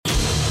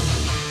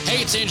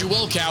Hey, it's Andrew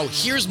Wilkow.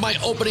 Here's my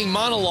opening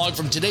monologue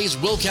from today's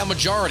Wilkow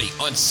Majority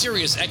on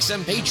Sirius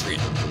XM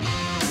Patriot.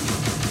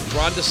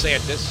 Ron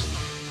DeSantis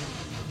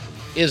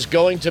is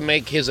going to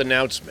make his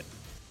announcement.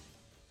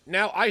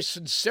 Now, I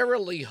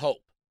sincerely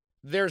hope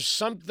there's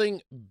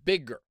something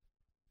bigger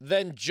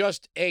than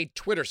just a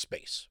Twitter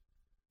space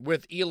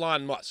with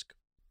Elon Musk,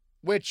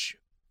 which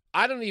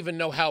I don't even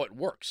know how it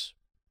works.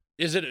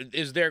 Is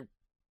there,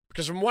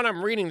 because from what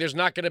I'm reading, there's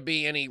not going to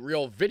be any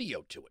real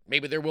video to it.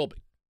 Maybe there will be.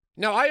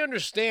 Now, I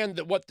understand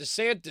that what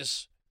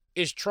DeSantis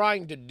is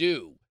trying to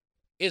do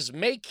is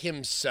make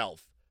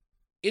himself,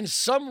 in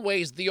some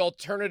ways, the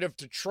alternative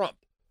to Trump.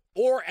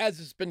 Or, as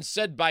it's been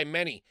said by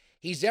many,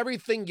 he's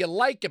everything you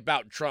like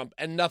about Trump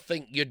and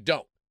nothing you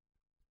don't.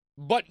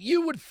 But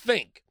you would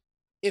think,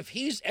 if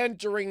he's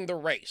entering the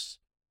race,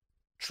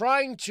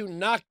 trying to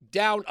knock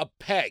down a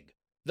peg,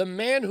 the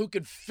man who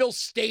could fill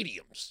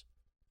stadiums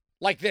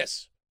like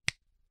this,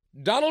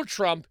 Donald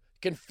Trump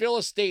can fill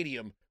a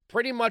stadium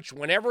pretty much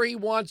whenever he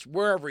wants,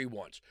 wherever he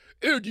wants.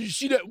 Oh, did you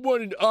see that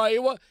one in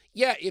Iowa?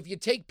 Yeah, if you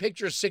take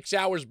pictures 6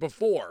 hours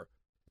before.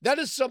 That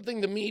is something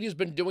the media's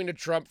been doing to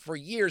Trump for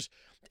years,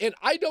 and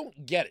I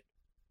don't get it.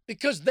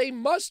 Because they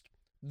must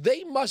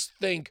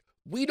think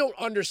we don't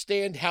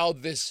understand how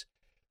this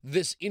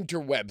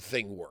interweb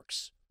thing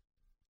works.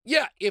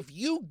 Yeah, if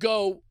you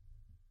go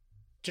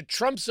to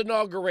Trump's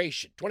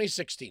inauguration,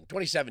 2017,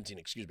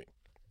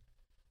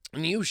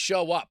 and you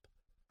show up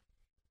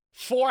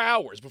 4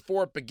 hours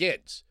before it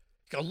begins,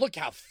 you go, look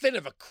how thin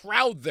of a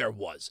crowd there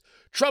was.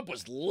 Trump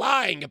was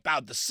lying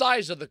about the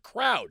size of the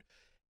crowd.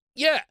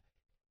 Yeah.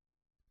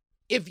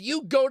 If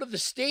you go to the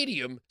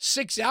stadium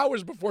 6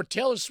 hours before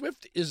Taylor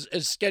Swift is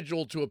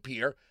scheduled to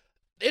appear,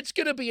 it's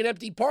going to be an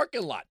empty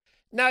parking lot.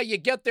 Now, you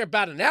get there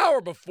about an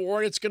hour before,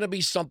 and it's going to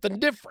be something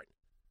different.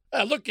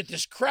 Look at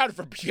this crowd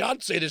for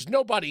Beyonce. There's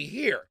nobody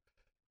here.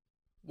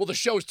 Well, the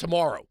show's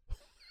tomorrow,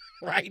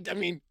 right? I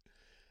mean,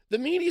 the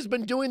media's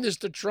been doing this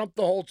to Trump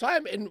the whole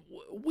time, and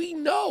we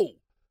know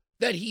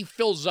that he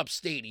fills up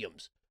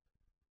stadiums.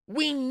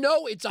 We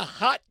know it's a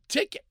hot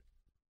ticket,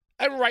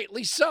 and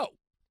rightly so.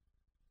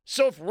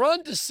 So if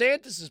Ron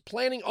DeSantis is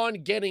planning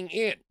on getting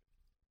in,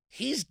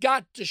 he's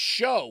got to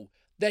show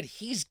that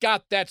he's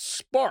got that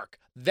spark,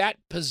 that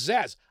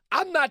pizzazz.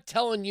 I'm not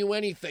telling you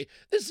anything.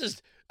 This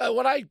is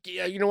when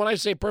I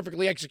say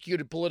perfectly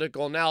executed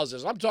political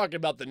analysis, I'm talking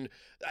about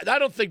I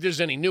don't think there's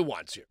any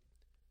nuance here.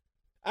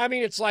 I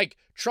mean, it's like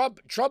Trump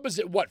is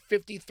at what,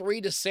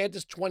 53,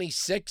 DeSantis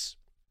 26?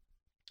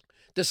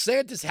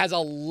 DeSantis has a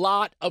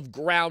lot of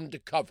ground to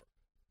cover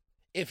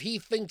if he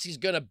thinks he's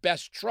going to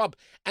best Trump,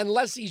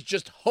 unless he's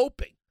just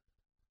hoping.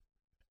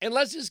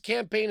 Unless his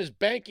campaign is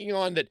banking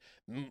on that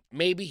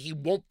maybe he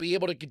won't be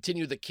able to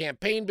continue the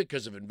campaign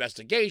because of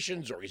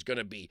investigations, or he's going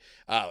to be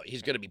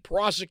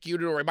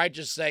prosecuted, or he might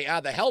just say,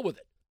 the hell with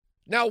it.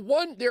 Now,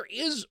 there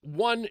is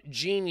one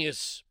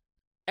genius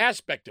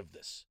aspect of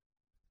this.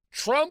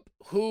 Trump,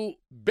 who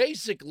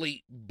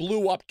basically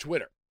blew up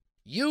Twitter,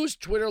 used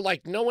Twitter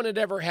like no one had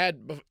ever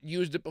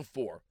used it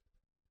before,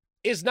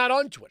 is not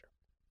on Twitter.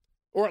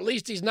 Or at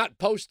least he's not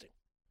posting.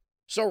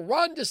 So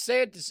Ron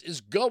DeSantis is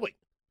going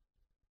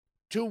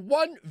to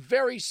one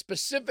very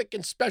specific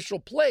and special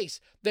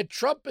place that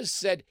Trump has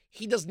said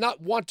he does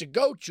not want to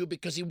go to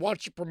because he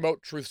wants to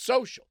promote Truth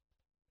Social.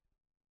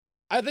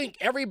 I think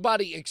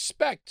everybody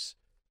expects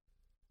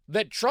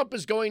that Trump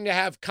is going to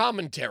have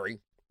commentary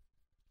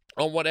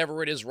on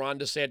whatever it is Ron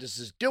DeSantis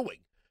is doing.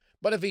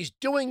 But if he's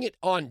doing it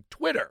on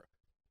Twitter,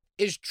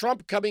 is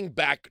Trump coming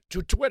back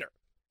to Twitter?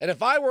 And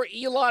if I were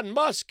Elon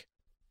Musk,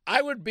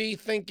 I would be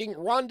thinking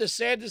Ron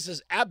DeSantis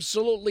is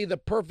absolutely the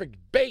perfect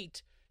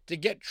bait to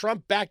get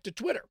Trump back to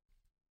Twitter.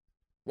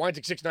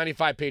 Weinzig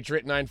 695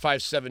 Patriot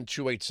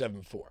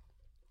 957-2874.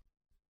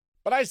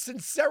 But I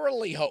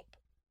sincerely hope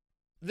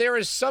there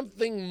is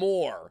something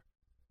more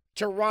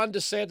to Ron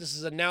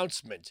DeSantis'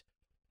 announcement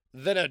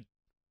than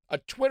a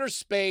Twitter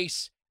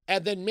space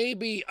and then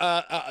maybe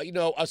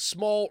a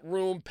small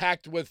room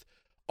packed with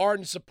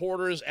ardent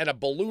supporters and a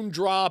balloon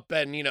drop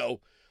and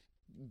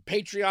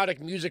patriotic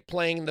music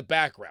playing in the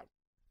background.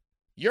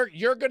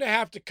 You're going to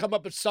have to come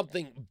up with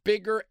something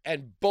bigger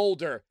and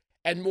bolder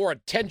and more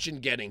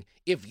attention-getting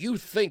if you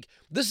think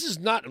this is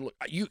not.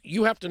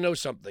 You have to know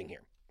something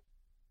here.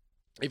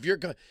 If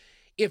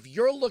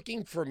you're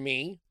looking for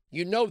me,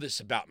 you know this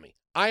about me.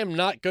 I am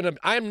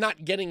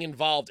not getting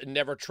involved in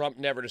never Trump,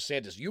 never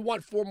DeSantis. You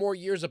want 4 more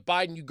years of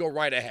Biden, you go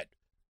right ahead.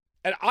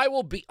 And I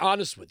will be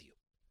honest with you.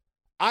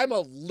 I'm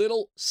a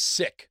little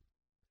sick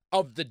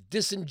of the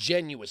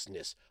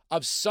disingenuousness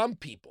of some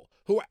people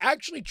who are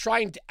actually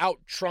trying to out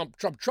Trump.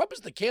 Trump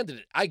is the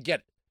candidate. I get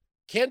it.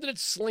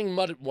 Candidates sling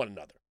mud at one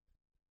another.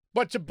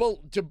 But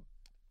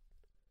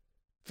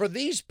for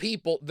these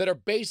people that are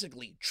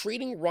basically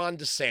treating Ron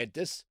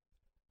DeSantis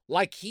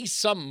like he's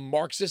some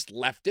Marxist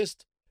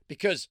leftist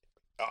because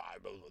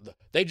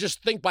they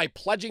just think by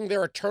pledging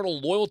their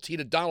eternal loyalty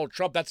to Donald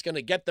Trump, that's going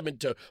to get them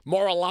into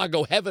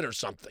Mar-a-Lago heaven or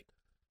something.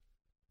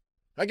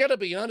 I got to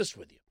be honest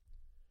with you.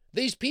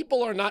 These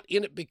people are not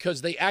in it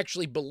because they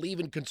actually believe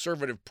in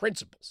conservative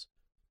principles.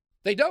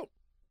 They don't.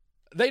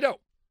 They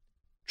don't.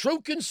 True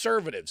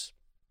conservatives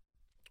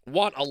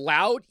want a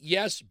loud,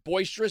 yes,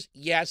 boisterous,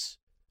 yes,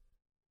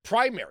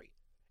 primary,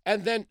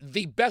 and then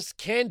the best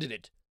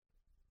candidate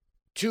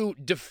to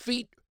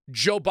defeat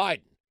Joe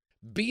Biden,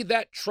 be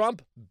that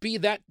Trump, be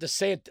that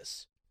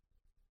DeSantis.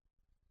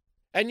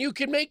 And you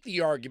can make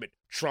the argument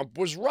Trump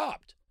was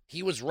robbed.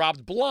 He was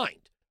robbed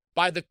blind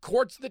by the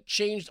courts that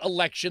changed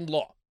election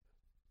law.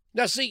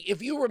 Now, see,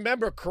 if you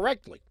remember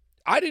correctly,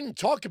 I didn't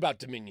talk about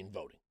Dominion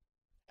voting.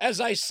 As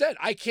I said,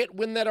 I can't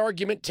win that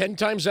argument 10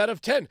 times out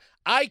of 10.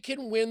 I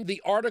can win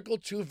the Article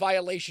 2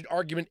 violation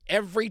argument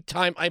every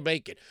time I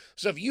make it.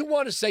 So if you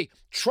want to say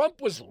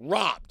Trump was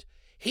robbed,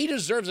 he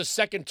deserves a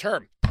second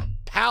term,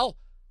 pal,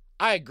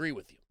 I agree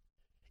with you.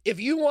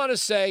 If you want to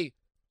say,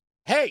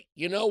 hey,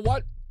 you know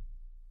what?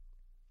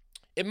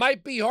 It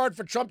might be hard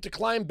for Trump to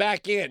climb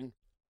back in.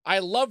 I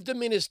loved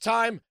him in his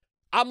time.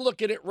 I'm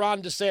looking at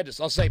Ron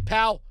DeSantis. I'll say,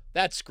 pal,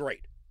 that's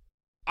great.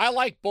 I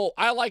like both.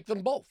 I like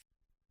them both.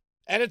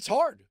 And it's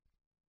hard.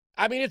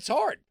 I mean, it's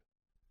hard.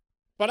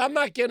 But I'm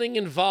not getting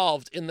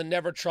involved in the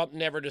never Trump,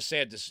 never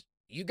DeSantis.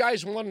 You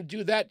guys want to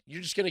do that,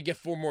 you're just going to get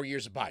 4 more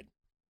years of Biden.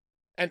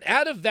 And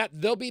out of that,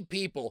 there'll be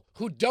people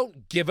who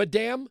don't give a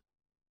damn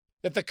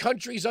that the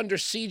country's under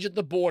siege at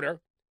the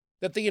border,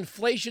 that the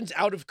inflation's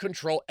out of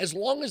control, as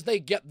long as they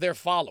get their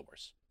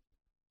followers.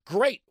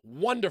 Great,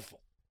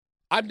 wonderful.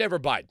 I'm never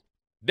Biden.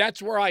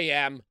 That's where I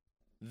am.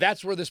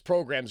 That's where this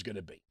program's going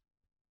to be.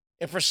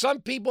 And for some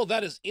people,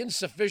 that is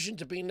insufficient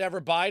to be never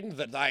Biden,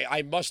 that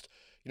I must,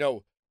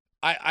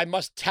 I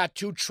must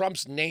tattoo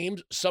Trump's name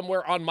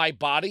somewhere on my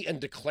body and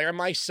declare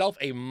myself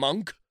a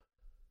monk.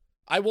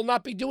 I will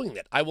not be doing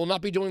that. I will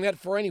not be doing that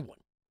for anyone.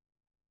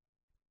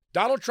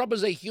 Donald Trump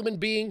is a human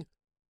being.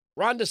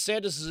 Ron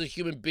DeSantis is a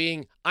human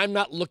being. I'm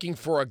not looking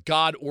for a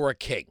god or a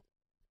king.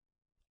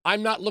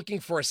 I'm not looking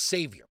for a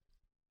savior.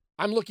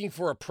 I'm looking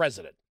for a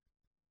president.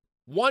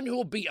 One who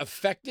will be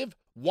effective,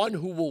 one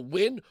who will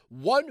win,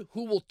 one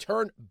who will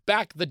turn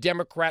back the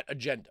Democrat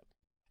agenda.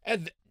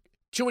 And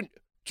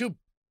to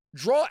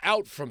draw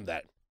out from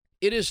that,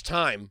 I've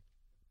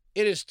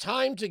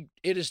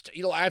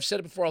said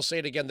it before, I'll say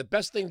it again. The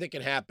best thing that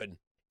can happen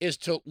is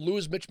to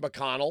lose Mitch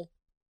McConnell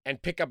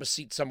and pick up a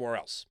seat somewhere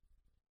else.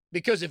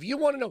 Because if you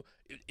want to know,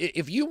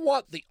 if you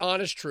want the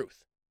honest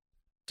truth,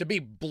 to be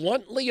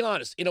bluntly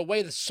honest in a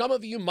way that some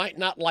of you might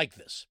not like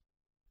this,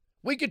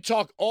 we could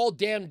talk all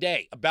damn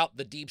day about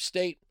the deep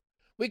state.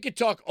 We could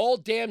talk all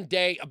damn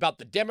day about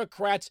the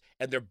Democrats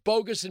and their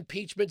bogus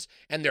impeachments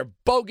and their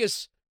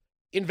bogus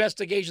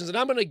investigations. And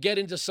I'm going to get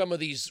into some of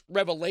these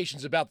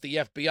revelations about the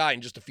FBI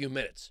in just a few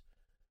minutes.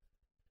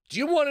 Do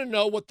you want to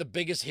know what the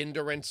biggest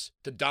hindrance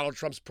to Donald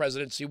Trump's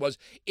presidency was?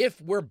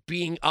 If we're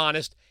being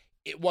honest,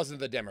 it wasn't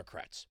the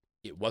Democrats.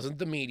 It wasn't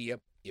the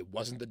media. It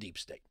wasn't the deep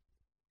state.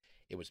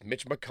 It was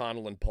Mitch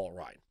McConnell and Paul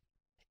Ryan.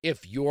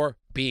 If you're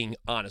being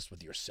honest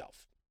with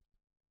yourself.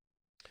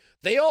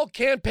 They all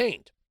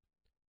campaigned.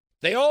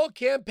 They all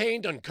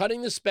campaigned on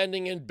cutting the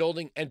spending and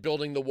building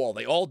the wall.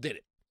 They all did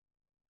it.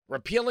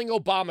 Repealing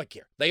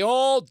Obamacare. They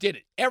all did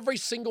it. Every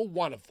single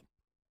one of them.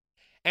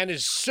 And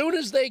as soon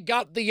as they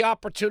got the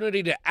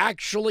opportunity to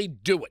actually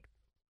do it,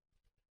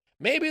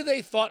 maybe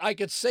they thought I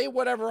could say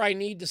whatever I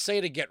need to say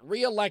to get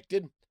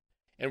reelected,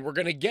 and we're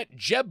going to get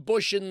Jeb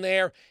Bush in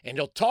there, and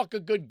he'll talk a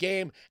good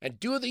game and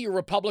do the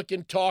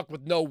Republican talk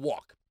with no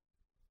walk.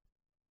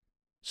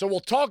 So we'll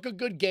talk a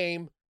good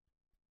game.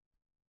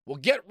 We'll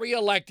get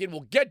reelected.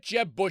 We'll get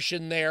Jeb Bush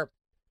in there.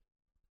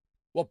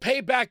 We'll pay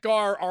back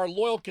our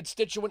loyal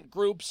constituent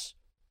groups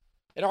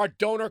and our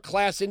donor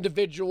class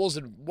individuals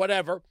and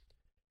whatever.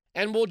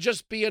 And we'll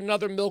just be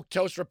another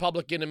milquetoast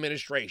Republican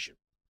administration.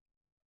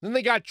 Then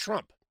they got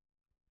Trump.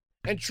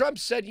 And Trump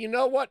said, you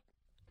know what?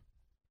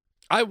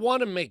 I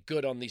want to make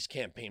good on these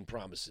campaign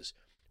promises.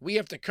 We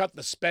have to cut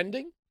the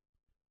spending.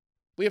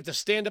 We have to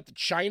stand up to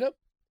China.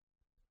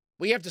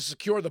 We have to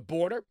secure the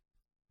border.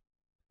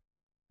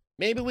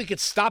 Maybe we could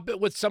stop it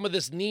with some of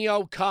this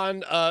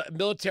neocon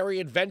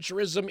military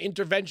adventurism,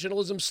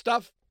 interventionism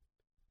stuff.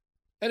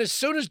 And as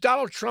soon as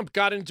Donald Trump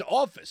got into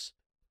office,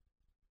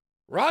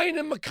 Ryan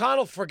and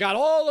McConnell forgot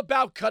all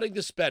about cutting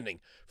the spending,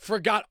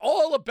 forgot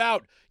all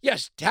about,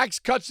 yes, Tax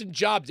Cuts and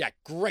Jobs Act,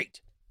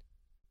 great.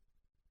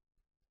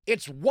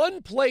 It's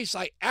one place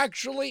I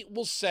actually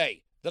will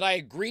say that I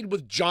agreed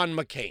with John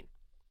McCain.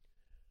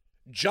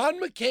 John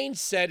McCain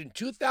said in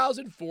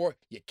 2004,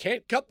 you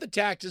can't cut the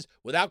taxes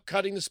without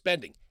cutting the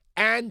spending.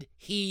 And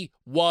he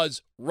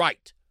was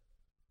right.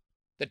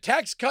 The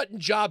Tax Cut and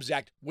Jobs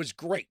Act was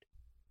great.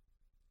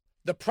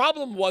 The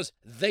problem was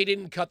they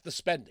didn't cut the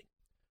spending.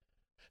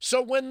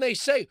 So when they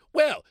say,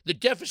 well, the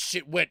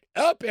deficit went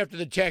up after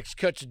the Tax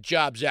Cuts and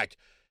Jobs Act,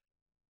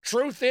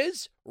 truth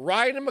is,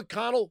 Ryan and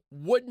McConnell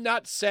would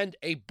not send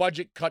a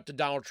budget cut to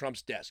Donald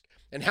Trump's desk.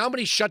 And how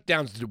many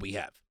shutdowns did we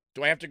have?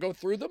 Do I have to go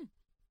through them?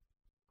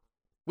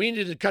 We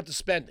needed to cut the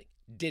spending.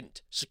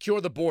 Didn't.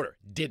 Secure the border.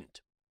 Didn't.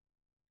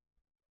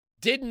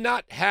 Did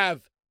not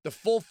have the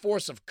full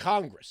force of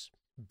Congress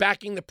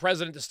backing the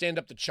president to stand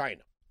up to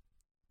China.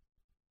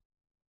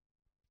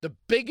 The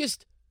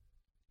biggest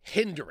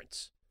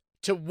hindrance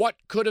to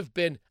what could have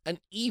been an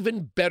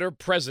even better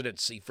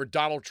presidency for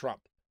Donald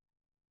Trump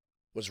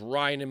was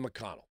Ryan and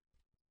McConnell.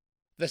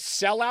 The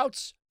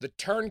sellouts, the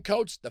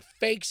turncoats, the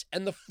fakes,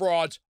 and the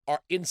frauds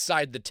are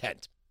inside the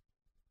tent.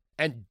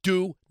 And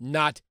do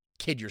not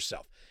kid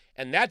yourself.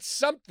 And that's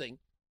something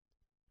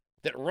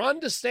that Ron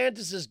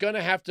DeSantis is going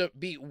to have to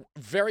be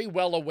very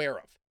well aware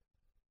of.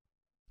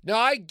 Now,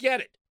 I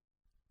get it.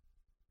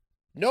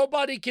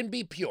 Nobody can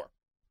be pure.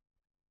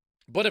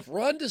 But if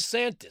Ron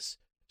DeSantis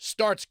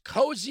starts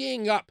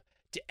cozying up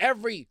to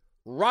every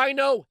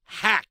rhino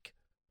hack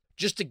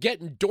just to get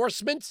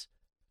endorsements,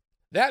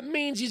 that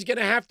means he's going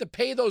to have to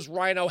pay those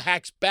rhino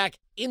hacks back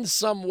in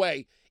some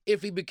way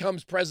if he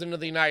becomes president of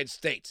the United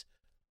States.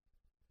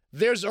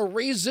 There's a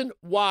reason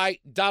why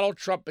Donald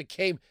Trump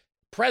became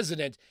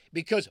president,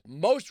 because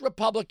most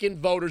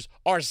Republican voters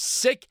are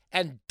sick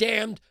and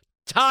damned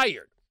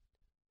tired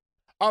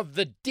of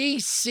the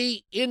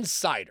D.C.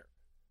 insider,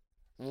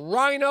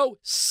 rhino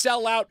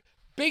sellout,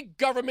 big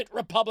government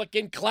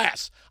Republican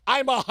class.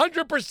 I'm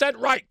 100%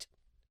 right.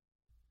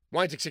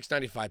 Weinzig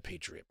 695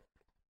 Patriot.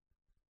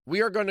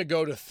 We are going to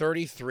go to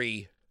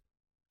 $33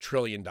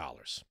 trillion.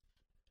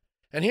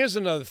 And here's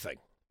another thing.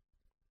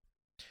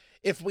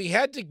 If we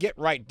had to get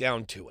right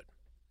down to it,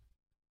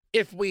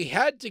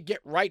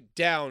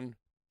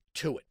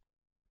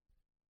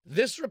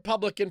 this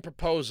Republican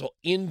proposal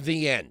in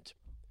the end,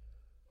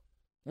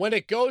 when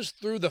it goes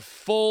through the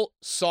full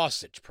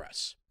sausage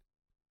press,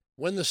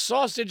 when the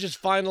sausage is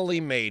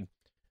finally made,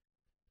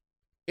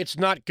 it's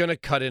not going to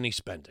cut any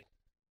spending.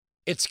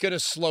 It's going to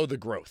slow the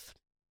growth.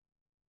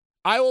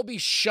 I will be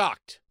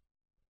shocked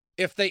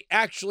if they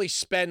actually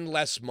spend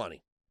less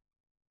money.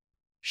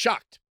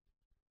 Shocked.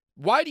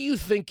 Why do you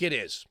think it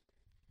is?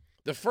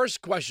 The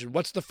first question,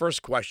 what's the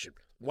first question?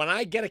 When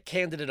I get a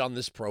candidate on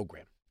this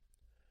program,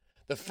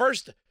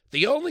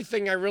 the only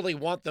thing I really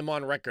want them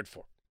on record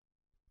for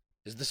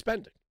is the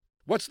spending.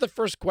 What's the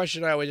first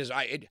question I always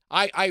ask?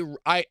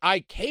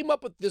 I came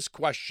up with this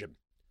question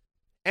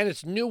and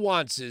its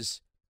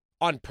nuances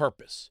on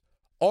purpose.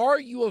 Are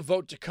you a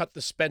vote to cut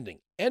the spending?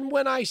 And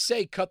when I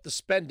say cut the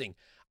spending,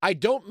 I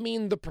don't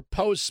mean the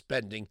proposed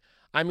spending.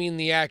 I mean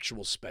the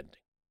actual spending.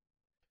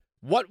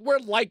 What we're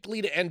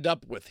likely to end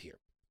up with here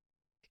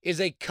is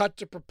a cut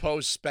to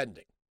proposed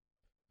spending.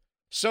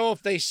 So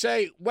if they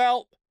say,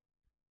 well,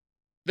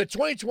 the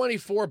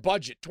 2024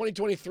 budget,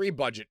 2023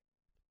 budget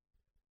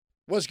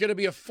was going to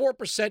be a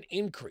 4%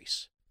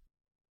 increase,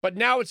 but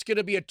now it's going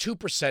to be a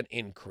 2%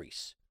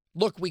 increase.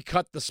 Look, we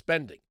cut the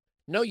spending.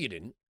 No, you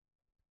didn't.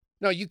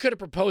 No, you could have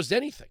proposed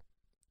anything.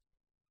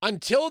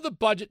 Until the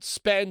budget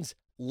spends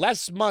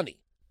less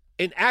money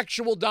in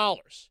actual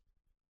dollars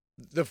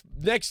the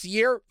next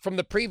year from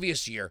the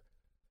previous year,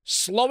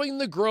 slowing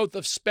the growth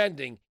of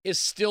spending is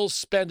still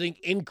spending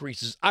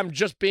increases. I'm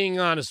just being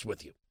honest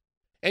with you.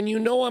 And you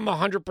know I'm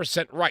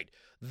 100% right.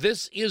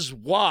 This is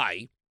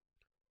why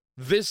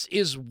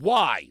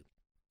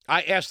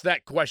I asked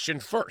that question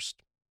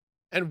first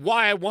and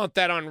why I want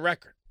that on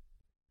record.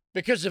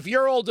 Because if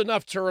you're old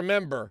enough to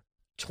remember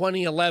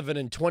 2011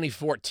 and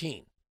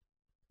 2014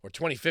 or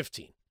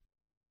 2015,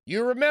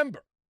 you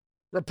remember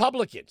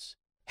Republicans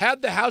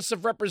had the House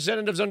of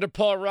Representatives under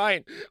Paul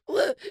Ryan.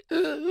 What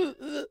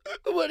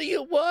do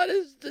you want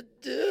us to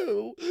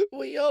do?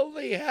 We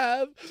only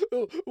have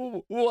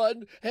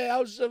one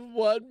house of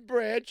one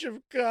branch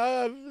of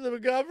the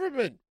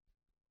government.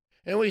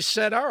 And we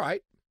said, all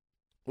right,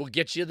 we'll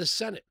get you the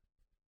Senate.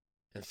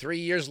 And 3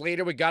 years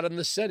later, we got in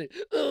the Senate.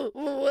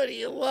 What do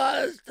you want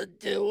us to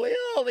do? We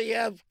only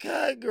have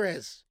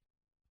Congress.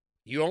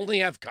 You only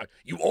have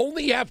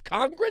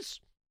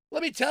Congress?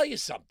 Let me tell you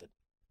something.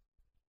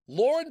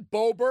 Lauren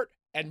Boebert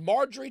and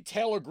Marjorie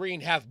Taylor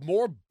Greene have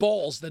more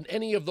balls than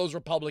any of those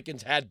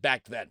Republicans had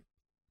back then,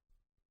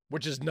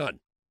 which is none,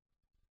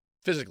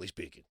 physically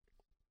speaking.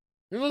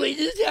 We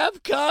just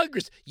have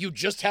Congress. You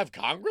just have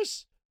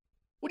Congress?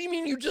 What do you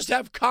mean you just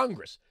have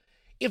Congress?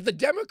 If the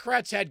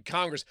Democrats had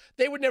Congress,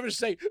 they would never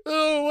say,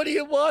 oh, what do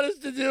you want us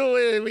to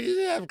do? We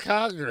just have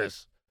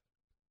Congress.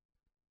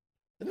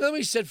 And then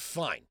we said,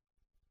 fine,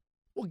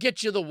 we'll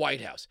get you the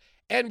White House,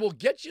 and we'll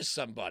get you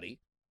somebody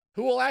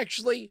who will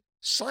actually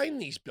sign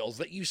these bills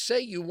that you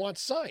say you want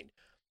signed.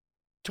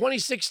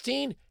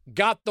 2016,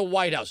 got the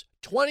White House.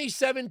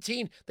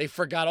 2017, they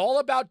forgot all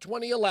about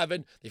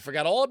 2011. They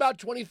forgot all about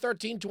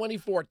 2013,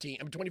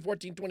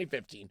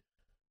 2015.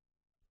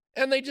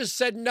 And they just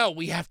said, no,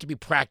 we have to be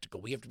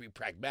practical. We have to be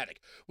pragmatic.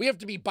 We have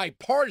to be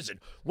bipartisan.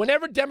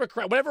 Whenever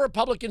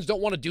Republicans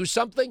don't want to do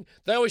something,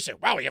 they always say,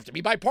 wow, we have to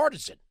be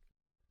bipartisan.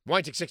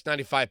 Weinzig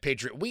 695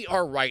 Patriot. We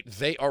are right.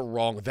 They are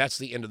wrong. That's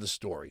the end of the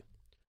story.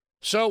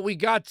 So we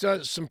got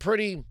some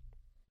pretty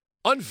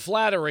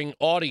unflattering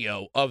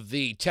audio of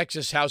the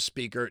Texas House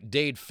Speaker,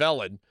 Dade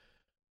Phelan.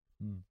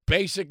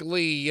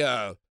 Basically,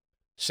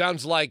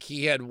 sounds like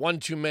he had one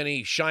too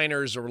many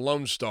shiners or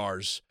Lone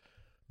Stars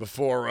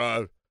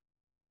before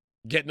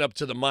getting up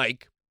to the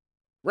mic.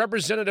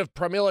 Representative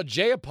Pramila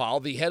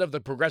Jayapal, the head of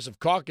the Progressive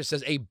Caucus,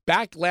 says a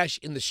backlash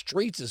in the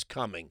streets is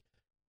coming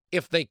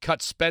if they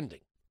cut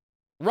spending.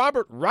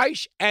 Robert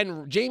Reich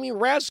and Jamie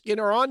Raskin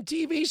are on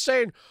TV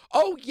saying,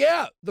 oh,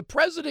 yeah, the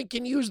president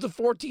can use the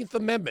 14th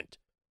Amendment.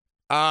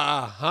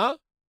 Uh-huh.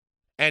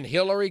 And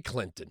Hillary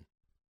Clinton.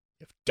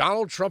 If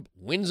Donald Trump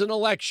wins an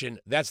election,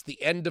 that's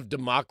the end of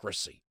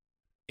democracy.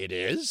 It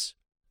is?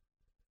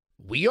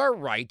 We are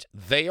right,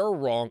 they are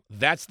wrong,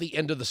 that's the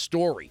end of the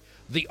story.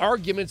 The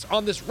arguments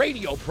on this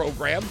radio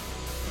program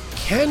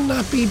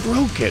cannot be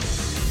broken.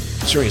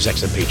 Sirius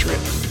XM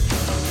Patriot.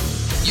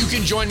 You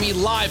can join me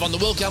live on the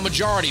Wilkow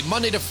Majority,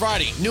 Monday to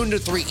Friday, noon to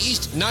 3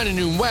 East, 9 to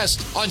noon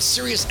West, on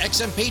Sirius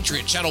XM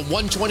Patriot, channel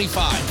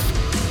 125.